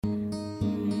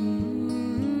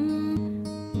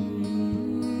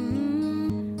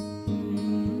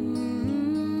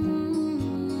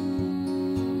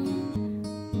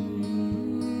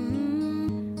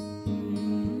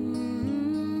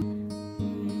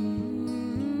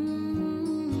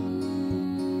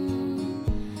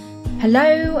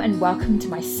Hello and welcome to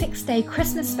my 6-day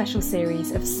Christmas special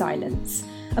series of Silence,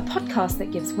 a podcast that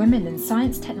gives women in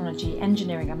science, technology,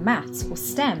 engineering and maths, or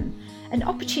STEM, an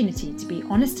opportunity to be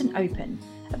honest and open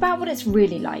about what it's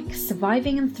really like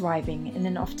surviving and thriving in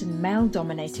an often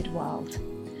male-dominated world.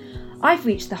 I've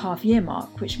reached the half-year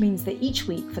mark, which means that each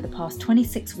week for the past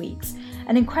 26 weeks,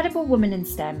 an incredible woman in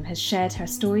STEM has shared her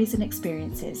stories and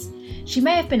experiences. She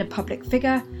may have been a public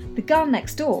figure, the girl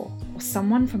next door, or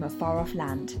someone from a far-off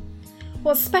land.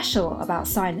 What's special about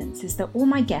Silence is that all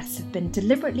my guests have been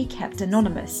deliberately kept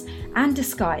anonymous and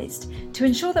disguised to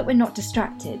ensure that we're not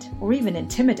distracted or even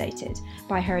intimidated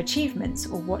by her achievements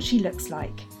or what she looks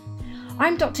like.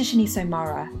 I'm Dr. Shanice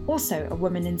O'Mara, also a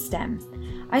woman in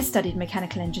STEM. I studied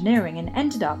mechanical engineering and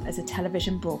ended up as a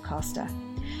television broadcaster.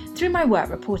 Through my work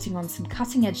reporting on some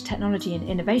cutting-edge technology and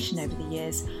innovation over the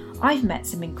years, I've met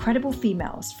some incredible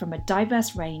females from a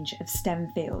diverse range of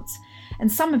STEM fields,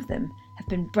 and some of them have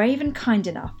been brave and kind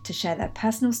enough to share their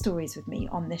personal stories with me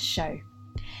on this show.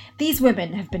 These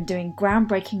women have been doing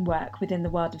groundbreaking work within the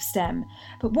world of STEM,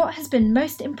 but what has been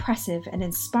most impressive and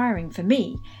inspiring for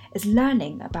me is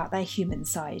learning about their human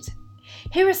side.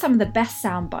 Here are some of the best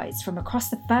sound bites from across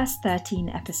the first 13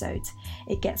 episodes.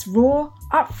 It gets raw,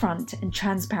 upfront and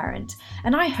transparent,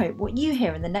 and I hope what you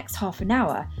hear in the next half an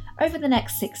hour, over the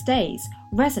next 6 days,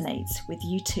 resonates with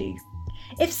you too.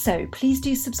 If so, please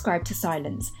do subscribe to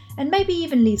Silence, and maybe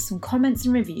even leave some comments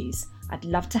and reviews. I'd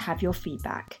love to have your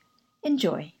feedback.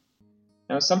 Enjoy.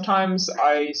 Now, sometimes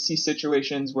I see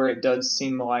situations where it does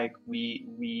seem like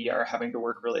we are having to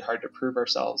work really hard to prove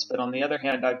ourselves, but on the other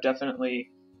hand, I've definitely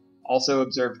also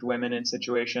observed women in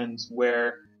situations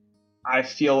where I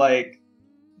feel like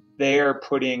they are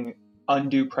putting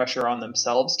undue pressure on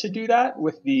themselves to do that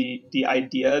with the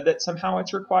idea that somehow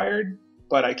it's required,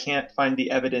 but I can't find the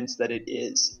evidence that it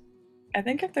is. I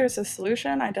think if there's a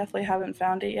solution, I definitely haven't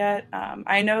found it yet.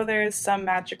 I know there's some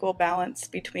magical balance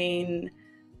between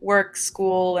work,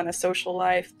 school, and a social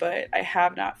life, but I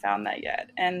have not found that yet.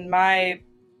 And my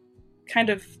kind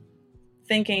of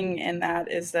thinking in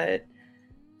that is that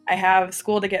I have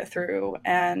school to get through,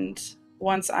 and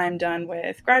once I'm done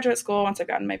with graduate school, once I've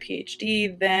gotten my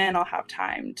PhD, then I'll have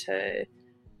time to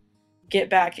get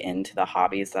back into the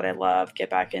hobbies that I love, get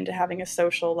back into having a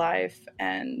social life.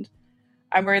 And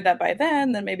I'm worried that by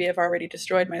then maybe I've already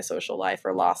destroyed my social life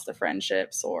or lost the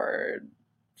friendships or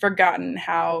forgotten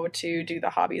how to do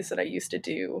the hobbies that I used to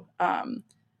do.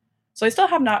 So I still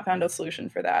have not found a solution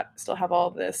for that. Still have all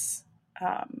of this,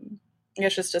 I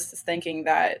guess just this thinking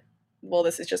that, well,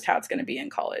 this is just how it's going to be in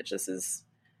college. This is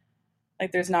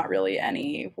like, there's not really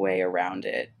any way around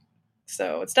it.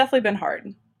 So it's definitely been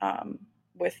hard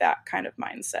with that kind of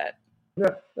mindset.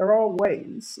 There are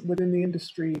ways within the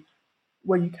industry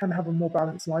where you can have a more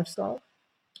balanced lifestyle.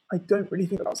 I don't really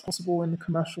think that's possible in the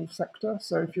commercial sector.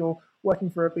 So if you're working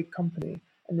for a big company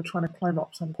and you're trying to climb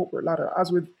up some corporate ladder,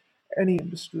 as with any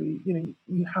industry,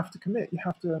 you have to commit. You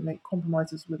have to make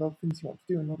compromises with other things you want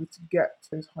to do in order to get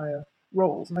those higher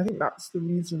roles. And I think that's the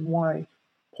reason why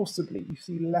possibly you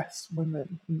see less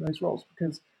women in those roles,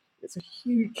 because it's a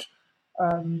huge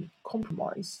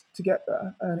compromise to get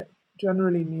there, and it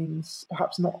generally means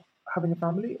perhaps not having a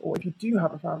family, or if you do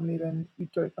have a family, then you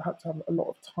don't perhaps have a lot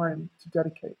of time to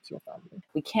dedicate to your family.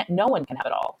 No one can have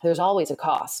it all. There's always a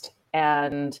cost.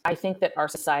 And I think that our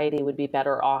society would be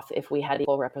better off if we had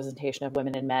equal representation of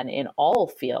women and men in all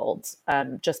fields,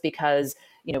 just because,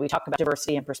 we talk about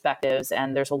diversity and perspectives,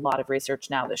 and there's a lot of research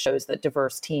now that shows that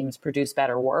diverse teams produce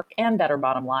better work and better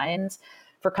bottom lines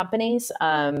for companies.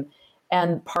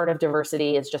 And part of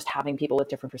diversity is just having people with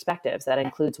different perspectives. That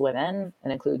includes women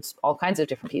and includes all kinds of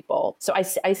different people. So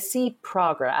I see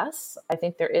progress. I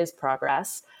think there is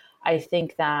progress. I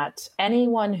think that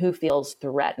anyone who feels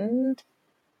threatened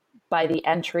by the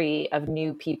entry of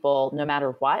new people, no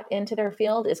matter what, into their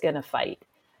field is going to fight.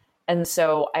 And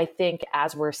so I think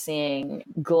as we're seeing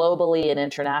globally and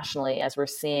internationally, as we're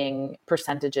seeing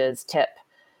percentages tip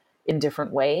in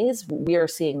different ways, we are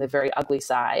seeing the very ugly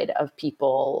side of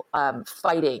people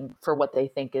fighting for what they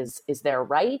think is their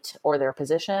right or their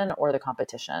position or the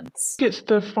competition. It's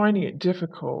the finding it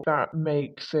difficult that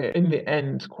makes it, in the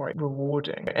end, quite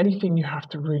rewarding. Anything you have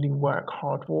to really work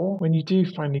hard for, when you do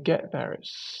finally get there,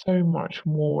 it's so much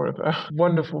more of a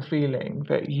wonderful feeling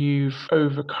that you've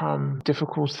overcome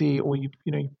difficulty, or you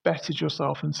bettered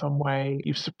yourself in some way,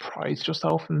 you've surprised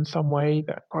yourself in some way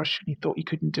that, gosh, you thought you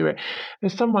couldn't do it.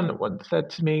 There's someone partner once said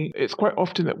to me, it's quite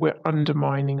often that we're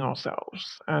undermining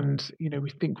ourselves and, we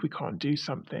think we can't do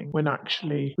something when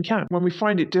actually we can. When we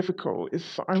find it difficult,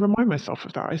 I remind myself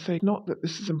of that. I say, not that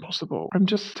this is impossible. I'm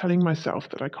just telling myself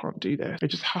that I can't do this. I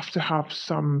just have to have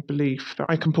some belief that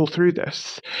I can pull through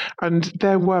this. And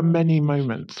there were many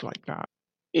moments like that.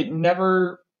 It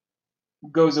never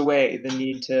goes away, the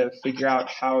need to figure out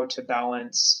how to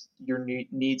balance your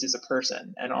needs as a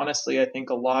person. And honestly, I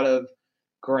think a lot of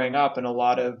growing up and a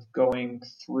lot of going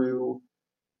through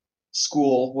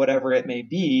school, whatever it may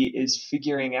be, is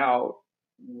figuring out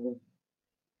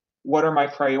what are my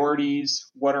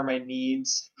priorities, what are my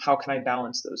needs, how can I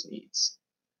balance those needs?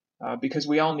 Because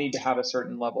we all need to have a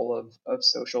certain level of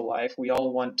social life. We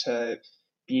all want to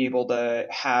be able to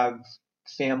have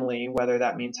family, whether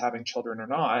that means having children or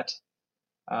not.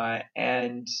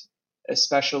 And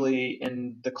especially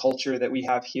in the culture that we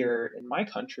have here in my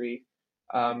country,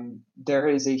 there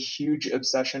is a huge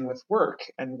obsession with work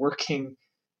and working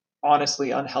honestly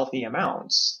unhealthy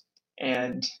amounts.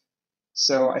 And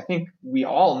so I think we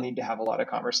all need to have a lot of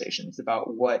conversations about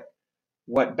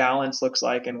what balance looks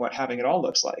like and what having it all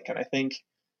looks like. And I think,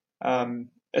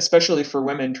 especially for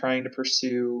women trying to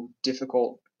pursue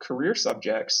difficult career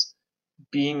subjects,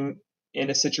 being in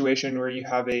a situation where you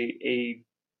have a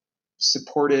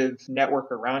supportive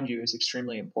network around you is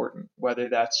extremely important, whether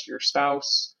that's your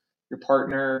spouse, your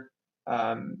partner,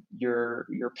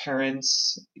 your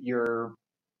parents, your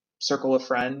circle of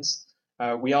friends.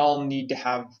 We all need to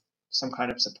have some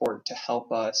kind of support to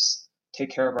help us take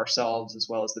care of ourselves as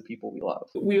well as the people we love.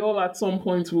 We all at some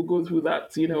point will go through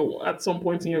that. At some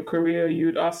point in your career,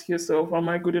 you'd ask yourself, am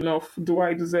I good enough? Do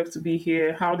I deserve to be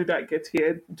here? How did I get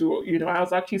here? I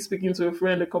was actually speaking to a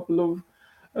friend a couple of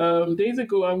days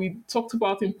ago, and we talked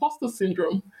about imposter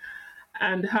syndrome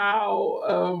and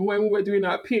how when we were doing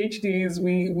our PhDs,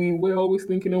 we were always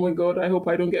thinking, oh my God, I hope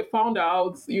I don't get found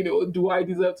out. Do I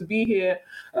deserve to be here?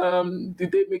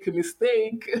 Did they make a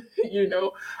mistake?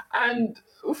 And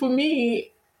for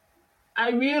me,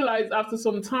 I realized after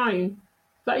some time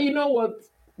that,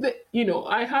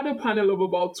 I had a panel of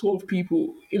about 12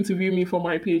 people interview me for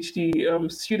my PhD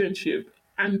studentship,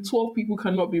 and 12 people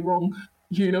cannot be wrong.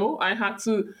 I had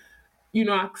to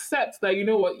accept that,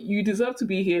 you deserve to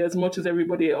be here as much as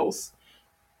everybody else.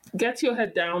 Get your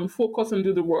head down, focus and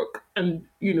do the work, and,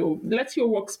 let your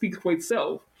work speak for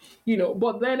itself,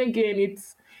 But then again,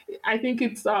 I think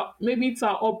maybe it's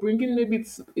our upbringing, maybe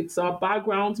it's our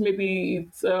background, maybe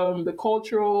it's the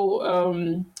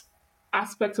cultural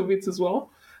aspect of it as well.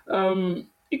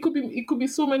 It could be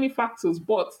so many factors,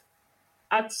 but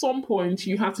at some point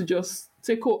you have to just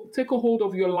take a hold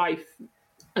of your life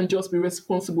and just be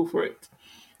responsible for it.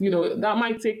 That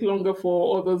might take longer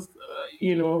for others,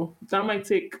 that might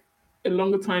take a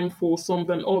longer time for some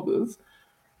than others.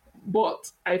 But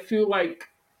I feel like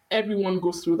everyone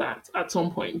goes through that at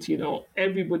some point,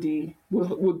 everybody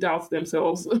will doubt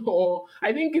themselves. Or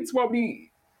I think it's probably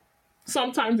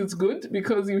sometimes it's good,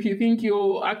 because if you think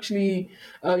you're actually,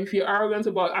 if you're arrogant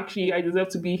about actually, I deserve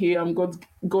to be here, I'm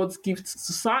God's gift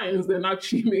to science, then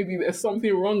actually maybe there's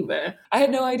something wrong there. I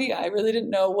had no idea. I really didn't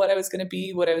know what I was going to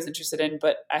be, what I was interested in,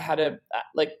 but I had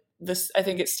I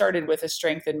think it started with a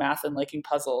strength in math and liking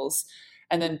puzzles,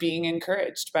 and then being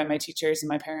encouraged by my teachers and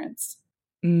my parents.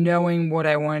 Knowing what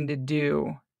I wanted to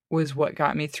do was what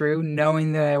got me through,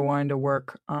 knowing that I wanted to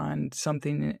work on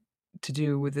something to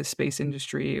do with the space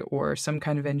industry or some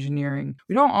kind of engineering.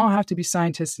 We don't all have to be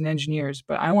scientists and engineers,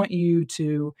 but I want you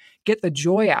to get the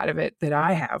joy out of it that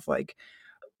I have.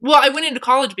 Well, I went into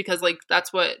college because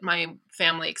that's what my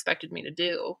family expected me to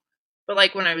do.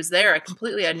 But when I was there, I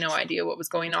completely had no idea what was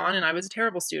going on, and I was a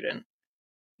terrible student,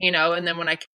 and then when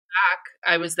I came back,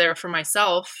 I was there for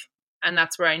myself, and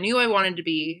that's where I knew I wanted to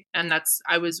be, and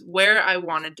I was where I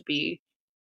wanted to be.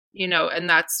 And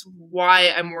that's why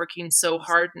I'm working so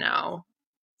hard now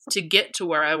to get to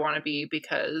where I want to be,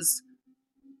 because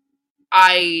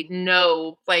I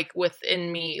know,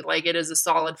 within me, it is a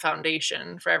solid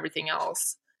foundation for everything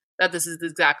else, that this is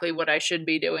exactly what I should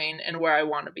be doing and where I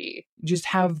want to be. Just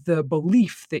have the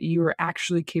belief that you are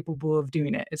actually capable of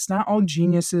doing it. It's not all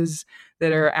geniuses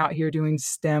that are out here doing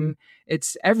STEM.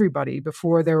 It's everybody.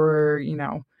 Before there were,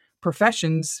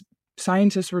 professions,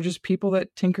 scientists were just people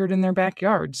that tinkered in their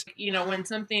backyards. When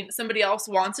somebody else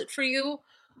wants it for you,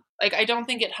 I don't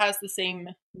think it has the same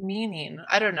meaning.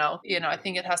 I don't know. I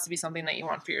think it has to be something that you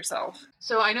want for yourself.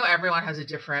 So I know everyone has a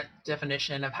different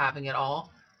definition of having it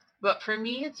all, but for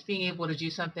me, it's being able to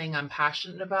do something I'm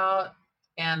passionate about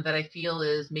and that I feel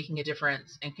is making a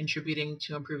difference and contributing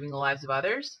to improving the lives of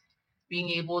others. Being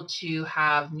able to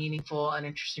have meaningful and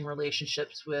interesting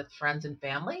relationships with friends and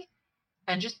family,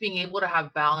 and just being able to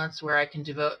have balance where I can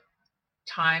devote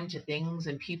time to things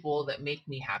and people that make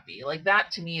me happy. Like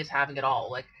that to me is having it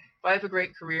all. Like if I have a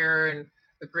great career and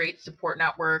a great support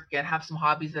network and have some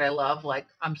hobbies that I love, like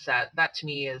I'm set. That to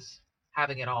me is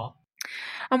having it all.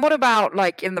 And what about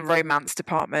like in the romance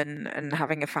department and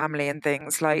having a family and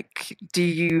things? Like, do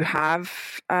you have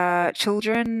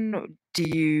children? Do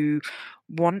you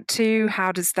want to?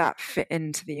 How does that fit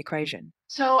into the equation?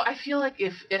 So I feel like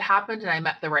if it happened and I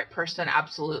met the right person,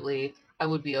 absolutely, I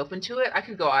would be open to it. I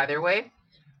could go either way.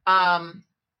 And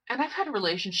I've had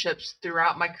relationships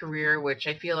throughout my career, which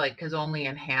I feel like has only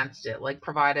enhanced it, like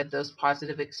provided those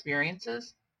positive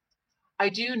experiences. I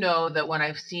do know that when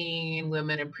I've seen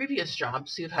women in previous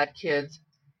jobs who've had kids,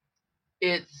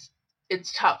 it's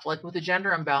tough. Like with the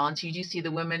gender imbalance, you do see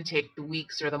the women take the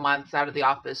weeks or the months out of the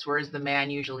office, whereas the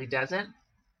man usually doesn't.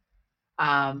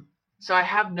 So I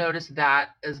have noticed that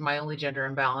as my only gender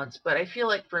imbalance. But I feel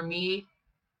like for me,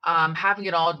 having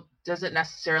it all doesn't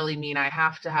necessarily mean I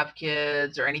have to have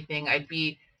kids or anything.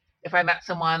 If I met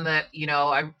someone that,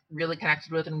 I really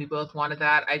connected with and we both wanted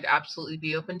that, I'd absolutely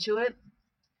be open to it.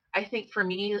 I think for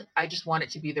me, I just want it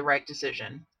to be the right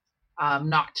decision,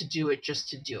 not to do it just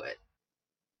to do it.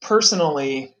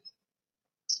 Personally,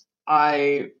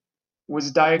 I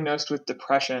was diagnosed with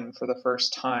depression for the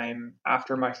first time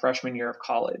after my freshman year of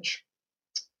college.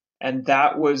 And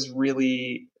that was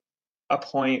really a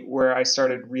point where I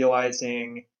started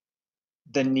realizing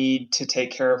the need to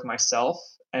take care of myself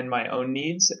and my own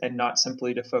needs and not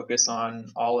simply to focus on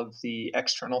all of the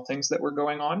external things that were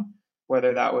going on,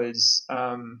 whether that was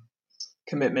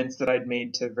commitments that I'd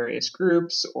made to various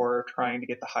groups or trying to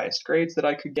get the highest grades that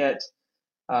I could get.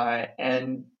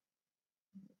 And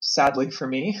sadly for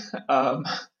me,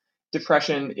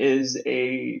 depression is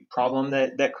a problem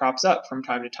that crops up from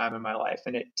time to time in my life.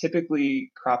 And it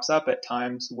typically crops up at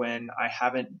times when I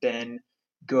haven't been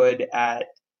good at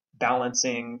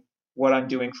balancing what I'm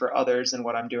doing for others and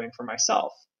what I'm doing for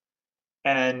myself.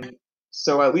 And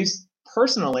so at least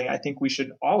personally, I think we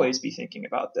should always be thinking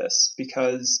about this,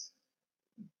 because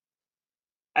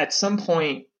at some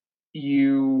point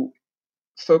you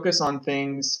focus on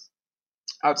things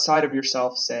outside of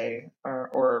yourself, say,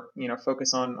 or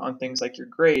focus on things like your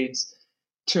grades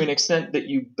to an extent that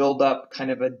you build up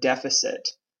kind of a deficit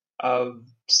of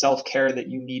self-care that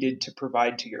you needed to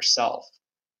provide to yourself,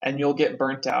 and you'll get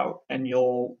burnt out, and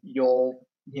you'll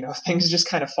things just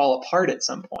kind of fall apart at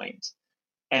some point.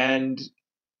 And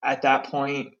at that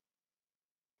point,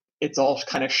 it's all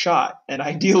kind of shot. And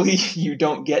ideally, you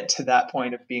don't get to that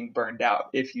point of being burned out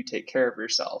if you take care of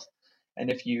yourself. And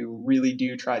if you really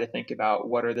do try to think about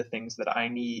what are the things that I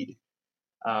need,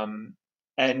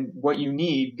 and what you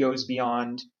need goes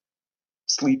beyond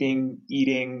sleeping,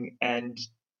 eating, and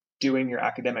doing your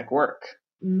academic work.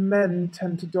 Men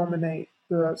tend to dominate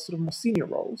the sort of more senior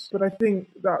roles, but I think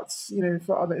that's,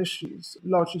 for other issues,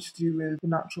 largely to do with the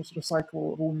natural sort of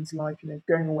cycle of a woman's life,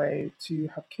 going away to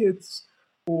have kids,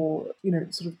 or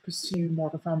sort of pursue more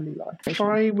of a family life. If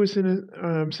I was in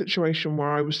a situation where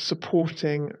I was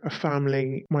supporting a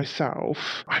family myself,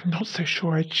 I'm not so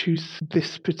sure I'd choose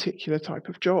this particular type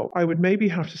of job. I would maybe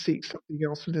have to seek something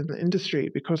else within the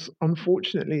industry, because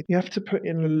unfortunately you have to put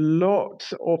in a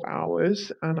lot of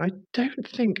hours, and I don't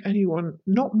think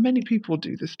not many people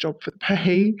do this job for the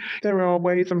pay. There are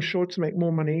ways, I'm sure, to make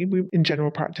more money in general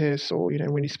practice, or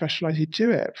when you specialize, you do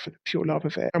it for the pure love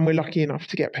of it, and we're lucky enough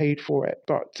to get paid for it.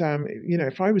 But,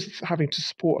 if I was having to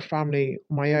support a family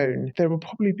on my own, there would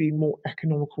probably be more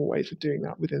economical ways of doing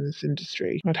that within this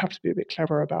industry. I'd have to be a bit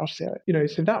clever about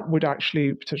it, so that would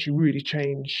actually potentially really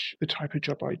change the type of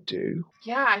job I do.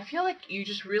 Yeah, I feel like you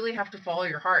just really have to follow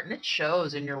your heart, and it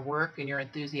shows in your work and your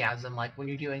enthusiasm, like when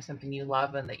you're doing something you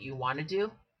love and that you want to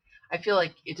do. I feel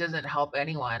like it doesn't help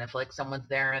anyone if someone's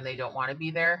there and they don't want to be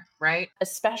there, right?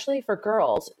 Especially for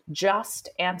girls, just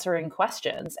answering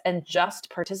questions and just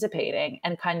participating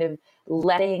and kind of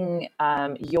letting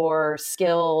your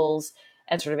skills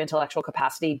and sort of intellectual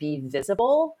capacity be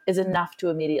visible is enough to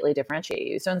immediately differentiate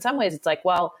you. So in some ways, it's like,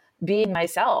 well, being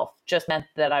myself just meant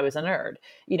that I was a nerd.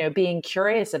 Being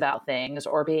curious about things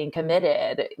or being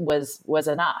committed was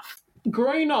enough.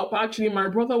 Growing up, actually, my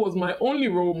brother was my only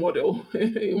role model,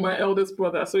 my eldest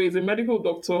brother. So he's a medical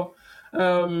doctor,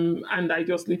 and I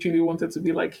just literally wanted to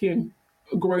be like him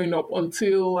growing up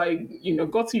until I,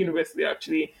 got to university,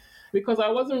 actually, because I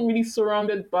wasn't really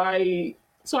surrounded by...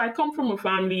 So I come from a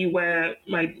family where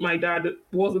my dad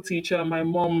was a teacher, my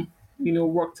mom,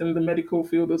 worked in the medical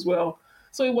field as well.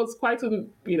 So it was quite an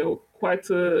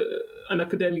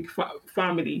academic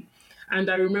family. And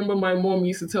I remember my mom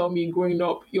used to tell me growing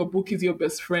up, your book is your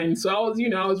best friend. So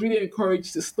I was really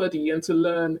encouraged to study and to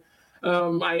learn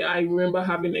I remember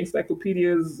having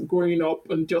encyclopedias growing up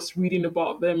and just reading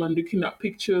about them and looking at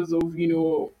pictures of,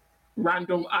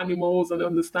 random animals and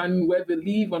understanding where they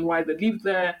live and why they live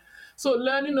there. So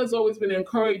learning has always been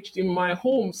encouraged in my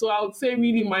home. So I would say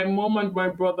really my mom and my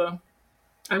brother,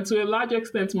 and to a large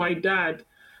extent my dad,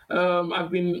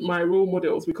 have been my role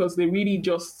models because they really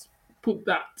just put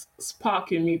that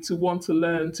spark in me to want to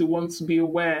learn, to want to be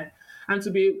aware,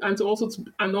 and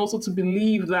also to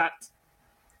believe that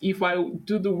if I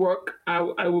do the work, I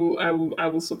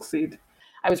will succeed.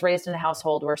 I was raised in a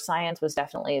household where science was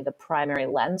definitely the primary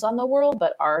lens on the world,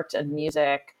 but art and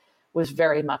music was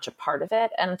very much a part of it.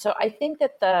 And so I think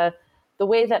that the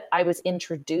way that I was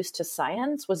introduced to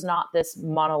science was not this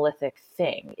monolithic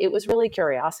thing. It was really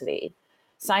curiosity.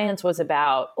 Science was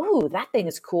about, ooh, that thing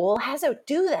is cool. How does it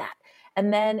do that?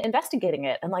 And then investigating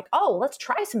it and like, oh, let's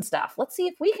try some stuff. Let's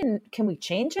see if can we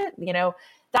change it?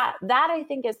 That I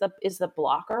think is the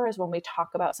blocker, is when we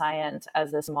talk about science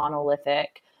as this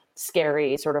monolithic,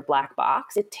 scary sort of black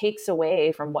box. It takes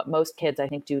away from what most kids, I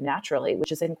think, do naturally,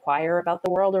 which is inquire about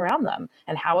the world around them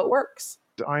and how it works.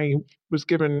 I was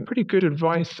given pretty good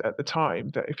advice at the time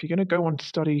that if you're going to go on to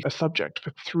study a subject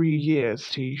for 3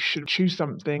 years, you should choose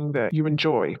something that you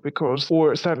enjoy,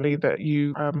 or certainly that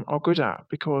you are good at,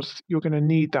 because you're going to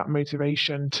need that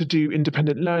motivation to do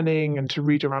independent learning and to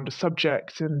read around a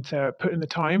subject and to put in the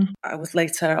time. I was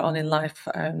later on in life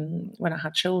when I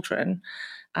had children.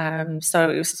 So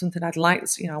it was something I'd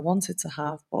liked, I wanted to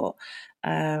have, but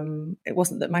it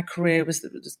wasn't that my career was the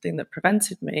thing that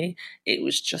prevented me. It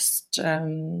was just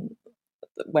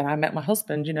when I met my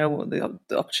husband,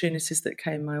 the opportunities that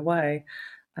came my way.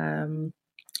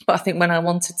 But I think when I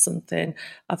wanted something,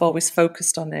 I've always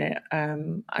focused on it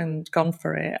and gone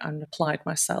for it and applied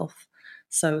myself.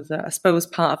 So that I suppose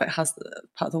part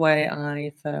of the way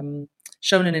I've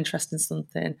shown an interest in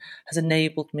something has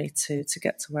enabled me to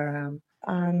get to where I am.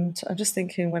 And I'm just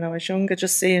thinking, when I was younger,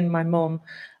 just seeing my mum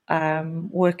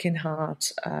working hard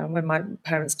when my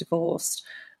parents divorced.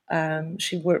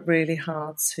 She worked really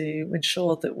hard to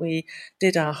ensure that we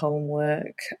did our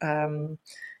homework,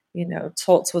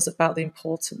 talked to us about the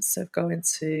importance of going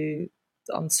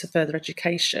on to further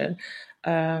education,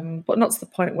 but not to the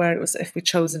point where it was if we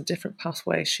chose a different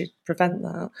pathway, she'd prevent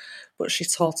that. But she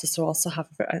taught us to also have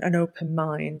an open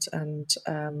mind and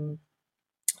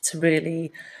to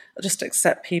really just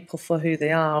accept people for who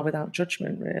they are without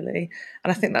judgment, really.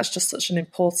 And I think that's just such an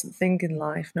important thing in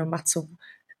life, no matter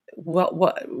what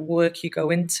work you go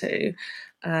into.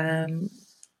 And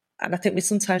I think we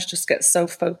sometimes just get so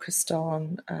focused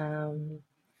on, I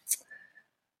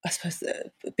suppose,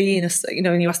 being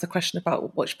when you ask the question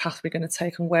about which path we're going to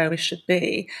take and where we should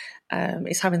be,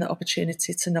 it's having that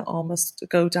opportunity to not almost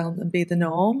go down and be the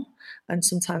norm and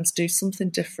sometimes do something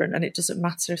different. And it doesn't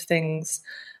matter if things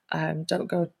don't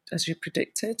go as you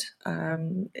predicted.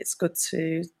 It's good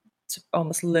to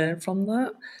almost learn from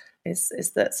that.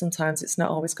 Is that sometimes it's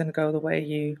not always going to go the way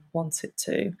you want it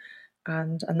to,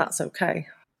 and that's okay.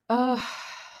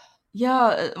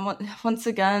 Yeah, once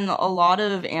again, a lot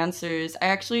of answers. I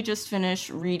actually just finished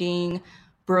reading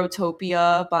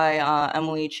Brotopia by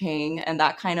Emily Chang, and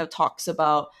that kind of talks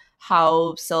about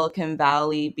how Silicon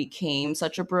Valley became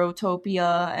such a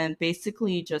brotopia, and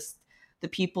basically just the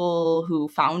people who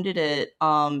founded it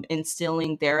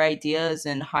instilling their ideas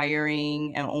and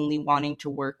hiring and only wanting to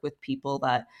work with people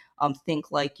that think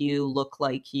like you, look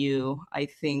like you, I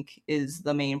think is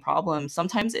the main problem.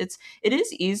 Sometimes it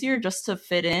is easier just to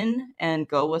fit in and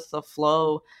go with the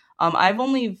flow. I've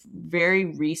only very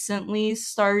recently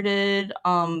started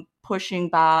pushing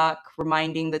back,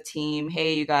 reminding the team,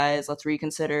 hey, you guys, let's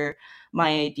reconsider my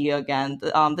idea again.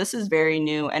 This is very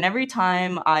new. And every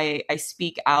time I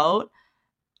speak out,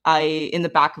 in the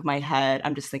back of my head,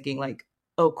 I'm just thinking like,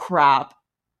 oh crap,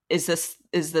 is this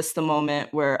the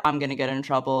moment where I'm going to get in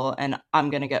trouble and I'm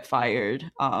going to get fired?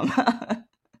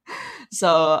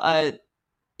 So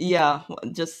yeah,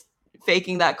 just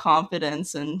faking that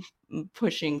confidence and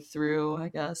pushing through, I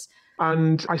guess.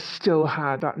 And I still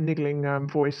had that niggling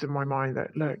voice in my mind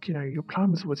that, look, your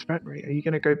plan was veterinary. Are you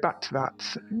going to go back to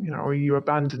that? Or are you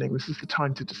abandoning? This is the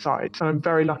time to decide. And I'm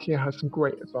very lucky I had some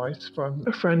great advice from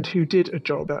a friend who did a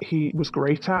job that he was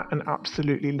great at and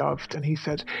absolutely loved. And he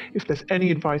said, if there's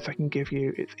any advice I can give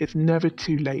you, it's never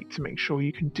too late to make sure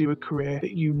you can do a career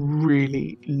that you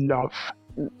really love.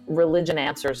 Religion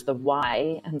answers the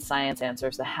why and science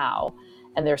answers the how.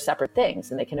 And they're separate things,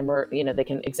 and they can emerge, they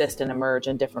can exist and emerge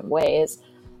in different ways.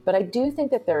 But I do think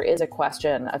that there is a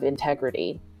question of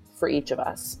integrity for each of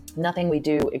us. Nothing we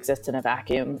do exists in a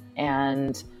vacuum.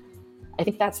 And I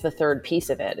think that's the third piece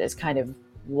of it, is kind of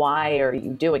why are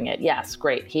you doing it? Yes,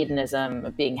 great,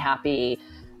 hedonism, being happy.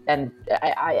 And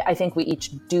I think we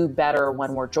each do better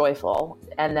when we're joyful.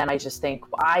 And then I just think,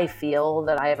 I feel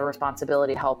that I have a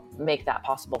responsibility to help make that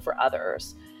possible for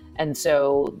others. And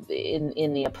so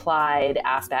in the applied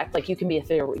aspect, like you can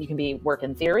work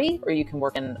in theory or you can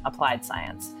work in applied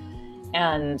science.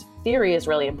 And theory is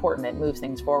really important. It moves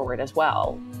things forward as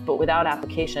well. But without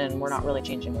application, we're not really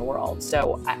changing the world.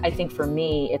 So I think for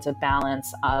me, it's a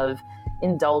balance of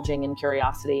indulging in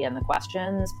curiosity and the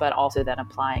questions, but also then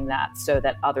applying that so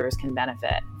that others can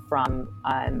benefit from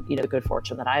the good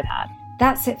fortune that I've had.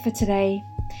 That's it for today.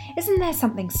 Isn't there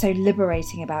something so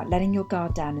liberating about letting your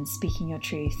guard down and speaking your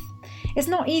truth? It's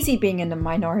not easy being in a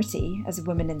minority as a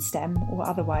woman in STEM or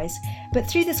otherwise, but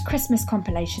through this Christmas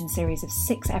compilation series of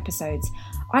 6 episodes,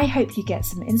 I hope you get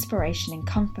some inspiration and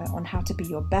comfort on how to be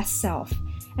your best self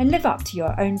and live up to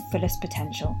your own fullest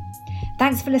potential.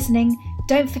 Thanks for listening.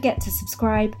 Don't forget to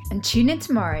subscribe and tune in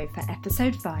tomorrow for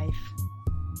episode 5.